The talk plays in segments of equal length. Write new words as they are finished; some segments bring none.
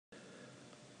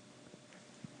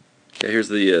Okay, here's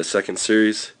the second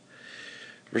series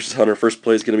versus Hunter. First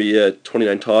play is going to be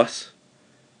 29 toss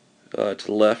to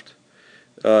the left.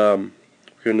 We're going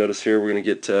to notice here we're going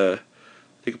to get I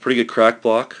think a pretty good crack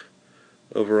block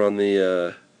over on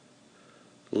the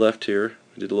left here.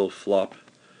 We did a little flop.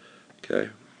 Okay,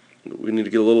 we need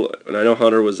to get a little, and I know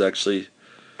Hunter was actually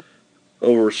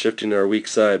over shifting to our weak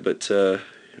side, but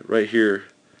right here,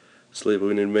 Slave,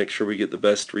 we need to make sure we get the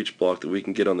best reach block that we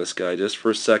can get on this guy just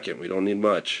for a second. We don't need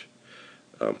much.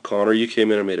 Connor, you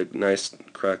came in and made a nice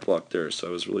crack block there, so I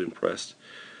was really impressed.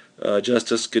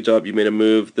 Justice, good job. You made a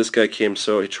move. This guy came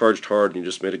he charged hard, and you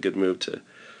just made a good move to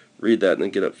read that and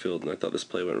then get upfield, and I thought this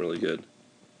play went really good.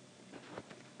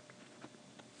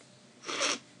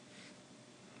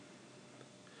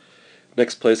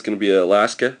 Next play is going to be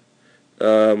Alaska.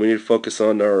 We need to focus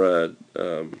on our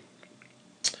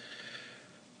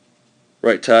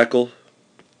right tackle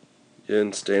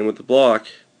and staying with the block.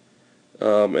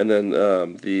 And then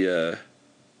the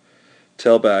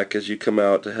tailback as you come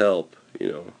out to help,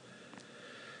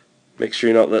 make sure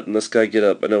you're not letting this guy get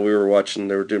up. I know we were watching;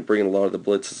 they were bringing a lot of the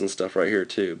blitzes and stuff right here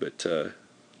too. But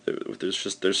there's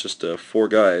just 4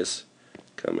 guys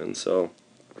coming. So,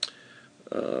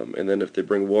 and then if they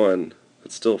bring one,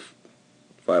 it's still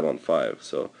 5 on 5.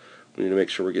 So we need to make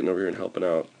sure we're getting over here and helping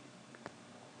out.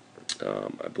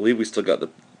 I believe we still got the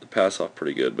pass off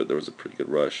pretty good, but there was a pretty good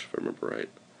rush if I remember right.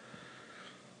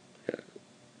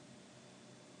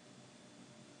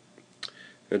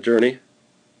 Now, Journey,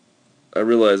 I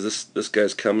realize this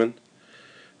guy's coming.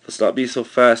 Let's not be so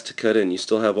fast to cut in. You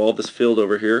still have all this field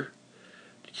over here.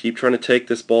 Keep trying to take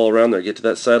this ball around there. Get to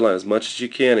that sideline as much as you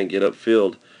can and get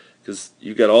upfield, because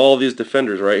you've got all these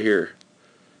defenders right here.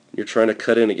 You're trying to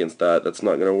cut in against that. That's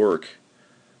not going to work.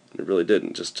 It really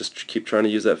didn't. Just keep trying to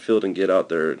use that field and get out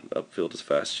there and upfield as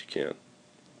fast as you can.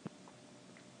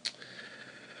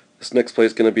 This next play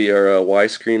is going to be our Y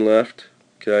screen left.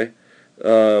 Okay.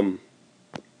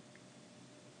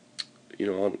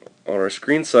 On our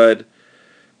screen side,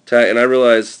 and I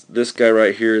realize this guy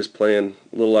right here is playing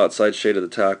a little outside shade of the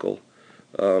tackle,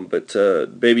 but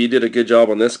baby, you did a good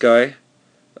job on this guy,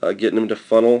 getting him to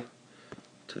funnel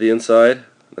to the inside.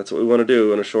 That's what we want to do. We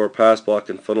want to show our pass block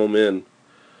and funnel him in.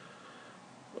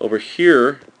 Over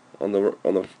here on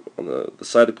the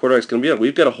side the quarterback's going to be on,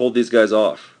 we've got to hold these guys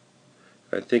off.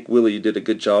 I think Willie, you did a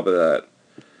good job of that,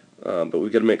 but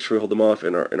we've got to make sure we hold them off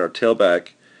in our tailback,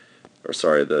 or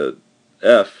sorry, the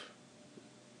F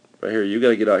right here. You got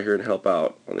to get out here and help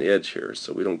out on the edge here,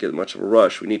 so we don't get much of a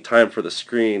rush. We need time for the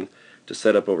screen to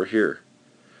set up over here.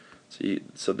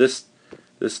 So this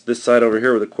side over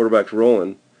here where the quarterback's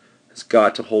rolling has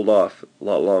got to hold off a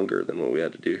lot longer than what we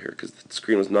had to do here, because the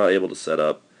screen was not able to set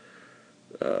up.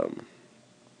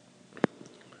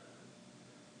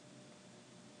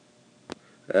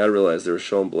 I realized they were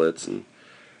showing blitz and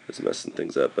it was messing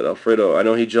things up. But Alfredo, I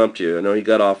know he jumped you. I know he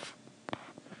got off.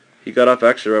 He got off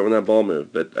actually right when that ball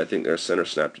moved, but I think our center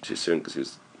snapped it too soon because he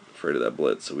was afraid of that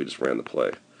blitz, so we just ran the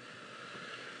play.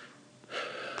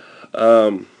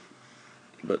 But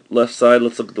left side,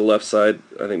 let's look at the left side.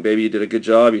 I think Baby, you did a good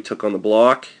job. You took on the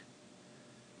block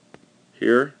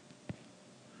here,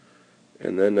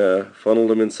 and then funneled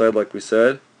him inside like we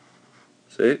said.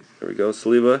 See, there we go,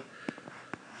 Saliba.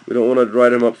 We don't want to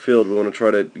ride him upfield. We want to try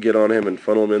to get on him and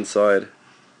funnel him inside.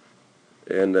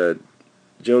 And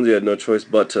Jonesy had no choice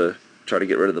but to try to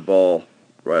get rid of the ball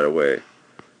right away.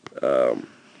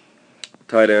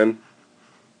 Tight end,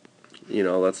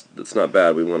 that's not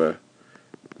bad. We want to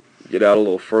get out a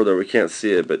little further. We can't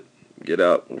see it, but get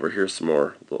out over here some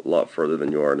more, a lot further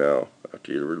than you are now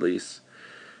after your release.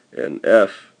 And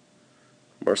F,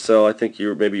 Marcel, I think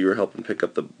maybe you were helping pick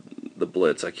up the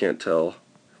blitz. I can't tell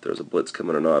if there's a blitz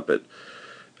coming or not, but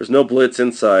there's no blitz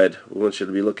inside. We want you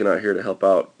to be looking out here to help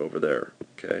out over there.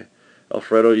 Okay,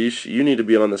 Alfredo, you need to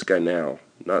be on this guy now,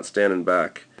 not standing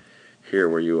back here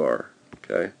where you are.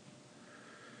 Okay,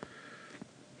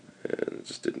 and it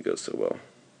just didn't go so well.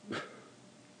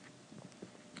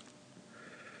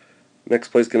 Next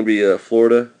play is going to be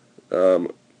Florida. I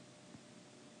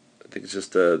think it's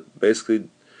just basically,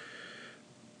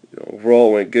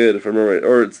 overall it went good if I remember right.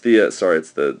 Or it's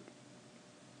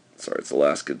it's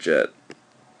Alaska Jet.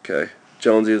 Okay,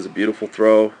 Jonesy is a beautiful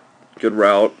throw, good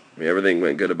route. Everything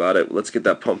went good about it. Let's get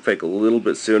that pump fake a little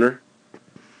bit sooner.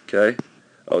 Okay,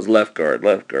 I was left guard.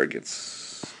 Left guard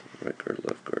gets right guard,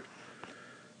 left guard.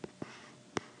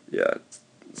 Yeah.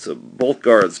 So both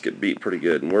guards get beat pretty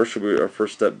good. And where should our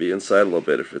first step be? Inside a little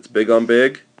bit. If it's big on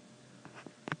big,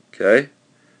 okay.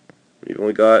 You've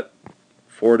only got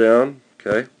 4 down,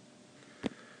 okay.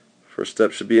 First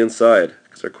step should be inside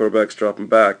because our quarterback's dropping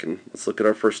back. And let's look at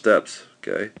our first steps,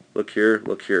 okay. Look here,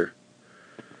 look here.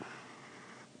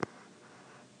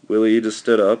 Willie, you just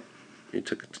stood up. You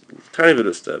took a tiny bit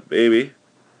of step, baby.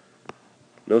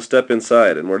 No step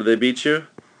inside. And where did they beat you?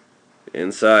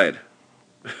 Inside.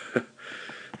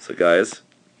 So guys,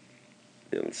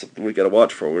 it's something we got to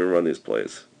watch for when we run these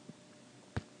plays.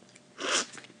 This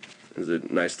is a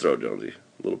nice throw, Jonesy.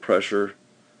 A little pressure,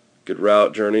 good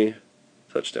route, journey,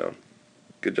 touchdown.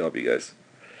 Good job, you guys.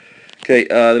 Okay,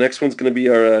 the next one's going to be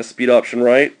our speed option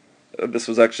right. This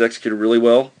was actually executed really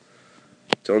well.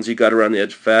 Jonesy got around the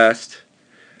edge fast.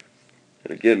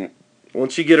 And again,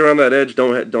 once you get around that edge,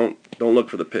 don't look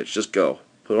for the pitch. Just go.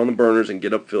 Put on the burners and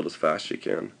get upfield as fast as you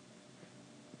can.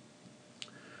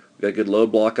 We got a good low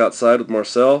block outside with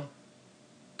Marcel.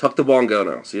 Tuck the ball and go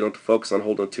now, so you don't have to focus on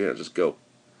holding it two hands. Just go.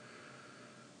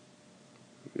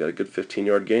 We got a good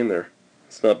 15-yard gain there.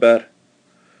 It's not bad.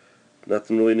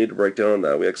 Nothing really need to break down on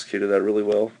that. We executed that really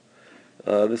well.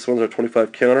 This one's our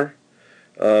 25 counter.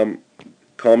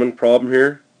 Common problem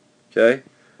here. Okay,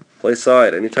 play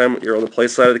side. Anytime you're on the play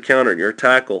side of the counter and you're a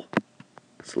tackle,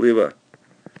 Saliva,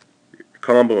 you're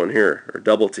comboing here or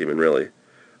double teaming really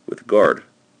with guard.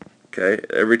 Okay,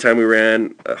 every time we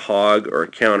ran a hog or a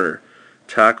counter,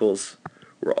 tackles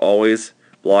were always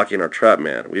blocking our trap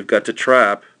man. We've got to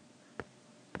trap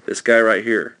this guy right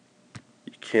here.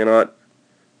 You cannot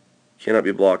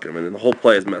be blocking him, and then the whole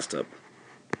play is messed up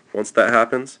once that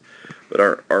happens. But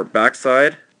our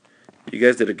backside, you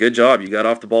guys did a good job. You got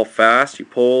off the ball fast. You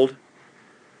pulled.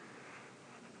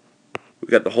 We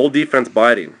got the whole defense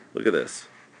biting. Look at this.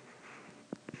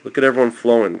 Look at everyone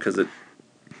flowing because it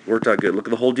worked out good. Look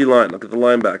at the whole D-line. Look at the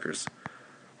linebackers.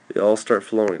 They all start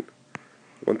flowing.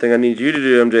 One thing I need you to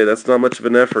do, MJ, that's not much of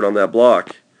an effort on that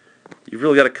block. You've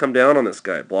really got to come down on this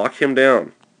guy. Block him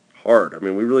down hard. I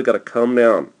mean, we really got to come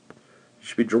down. You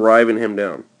should be driving him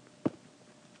down.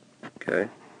 Okay.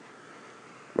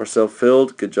 Marcel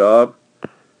filled. Good job.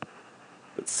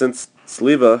 But since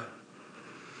Saliva,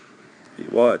 you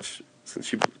watch,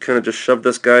 since you kind of just shoved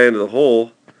this guy into the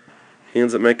hole, he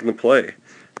ends up making the play.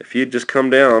 If you just come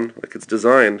down like it's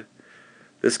designed,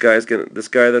 this guy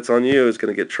that's on you is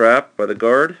gonna get trapped by the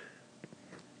guard,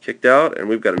 kicked out, and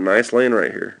we've got a nice lane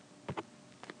right here.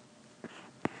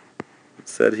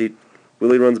 Said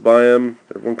Willie runs by him.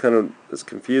 Everyone kind of is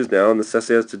confused now, and the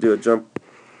Sessie has to do a jump.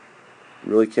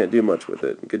 Really can't do much with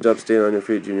it. Good job staying on your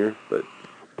feet, Junior, but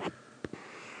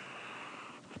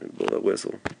blow that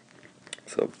whistle.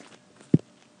 So,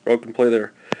 broken play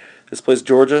there. This plays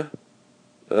Georgia.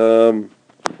 I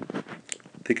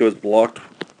think it was blocked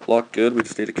good. We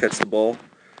just need to catch the ball.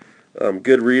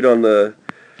 Good read on the,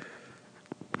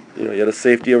 you had a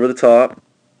safety over the top,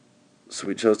 so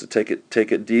we chose to take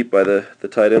it deep by the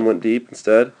tight end went deep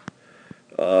instead.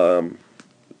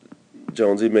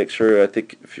 Jonesy, make sure, I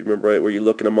think if you remember right, were you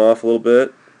looking him off a little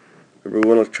bit? Remember,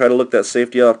 we want to try to look that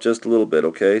safety off just a little bit,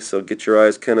 okay? So get your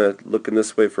eyes kind of looking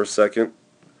this way for a second.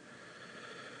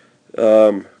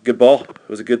 Good ball. It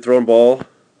was a good thrown ball.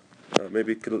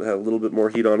 Maybe it could have had a little bit more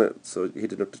heat on it, so he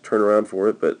didn't have to turn around for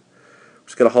it, but we're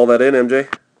just got to haul that in,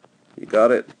 MJ. You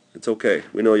got it. It's okay.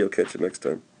 We know you'll catch it next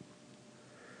time.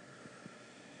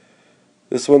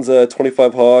 This one's a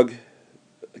 25 hog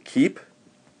keep.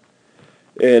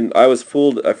 And I was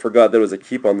fooled. I forgot there was a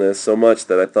keep on this so much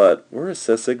that I thought, where is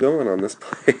Sessa going on this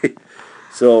play?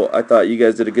 So I thought you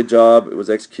guys did a good job. It was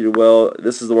executed well.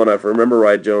 This is the one I remember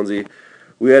right, Jonesy.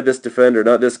 We had this defender,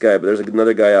 not this guy, but there's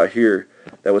another guy out here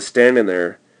that was standing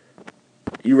there.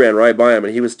 You ran right by him,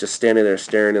 and he was just standing there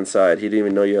staring inside. He didn't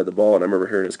even know you had the ball, and I remember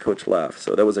hearing his coach laugh.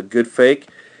 So that was a good fake.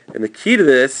 And the key to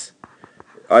this,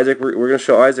 Isaac, we're going to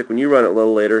show Isaac when you run it a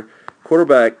little later.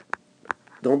 Quarterback,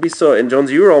 don't be so, and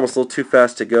Jones, you were almost a little too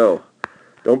fast to go.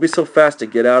 Don't be so fast to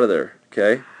get out of there,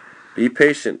 okay? Be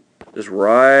patient. Just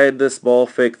ride this ball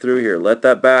fake through here. Let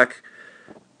that back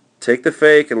take the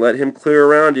fake and let him clear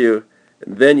around you,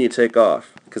 and then you take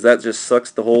off, because that just sucks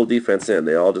the whole defense in.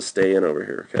 They all just stay in over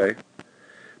here, okay?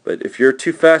 But if you're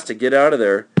too fast to get out of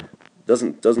there,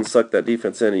 doesn't suck that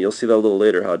defense in, and you'll see that a little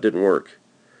later how it didn't work.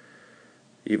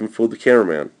 Even fooled the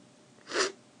cameraman.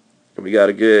 And we got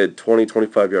a good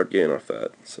 20-25 yard gain off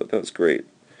that. So that was great.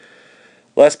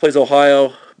 Last play's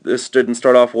Ohio. This didn't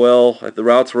start off well. The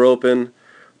routes were open,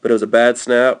 but it was a bad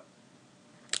snap.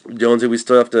 Jonesy, we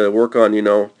still have to work on,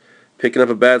 picking up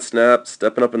a bad snap,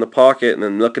 stepping up in the pocket, and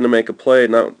then looking to make a play,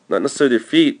 not necessarily your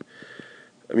feet.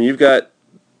 I mean, you've got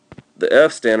the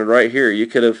F standing right here. You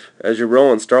could have, as you're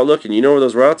rolling, start looking. You know where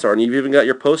those routes are, and you've even got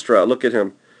your post route. Look at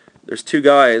him. There's two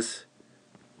guys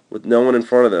with no one in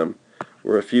front of them.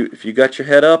 Where if you got your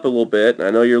head up a little bit, and I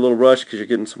know you're a little rushed because you're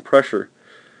getting some pressure,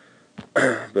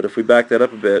 but if we back that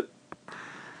up a bit,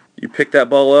 you pick that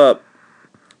ball up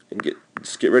and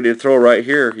just get ready to throw right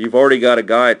here. You've already got a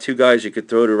guy, two guys you could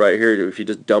throw to right here if you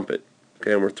just dump it.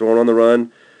 Okay, and we're throwing on the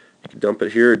run. You can dump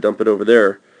it here, dump it over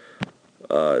there,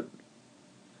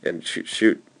 and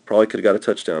shoot. Probably could have got a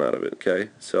touchdown out of it. Okay,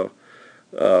 so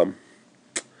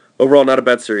overall, not a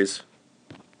bad series.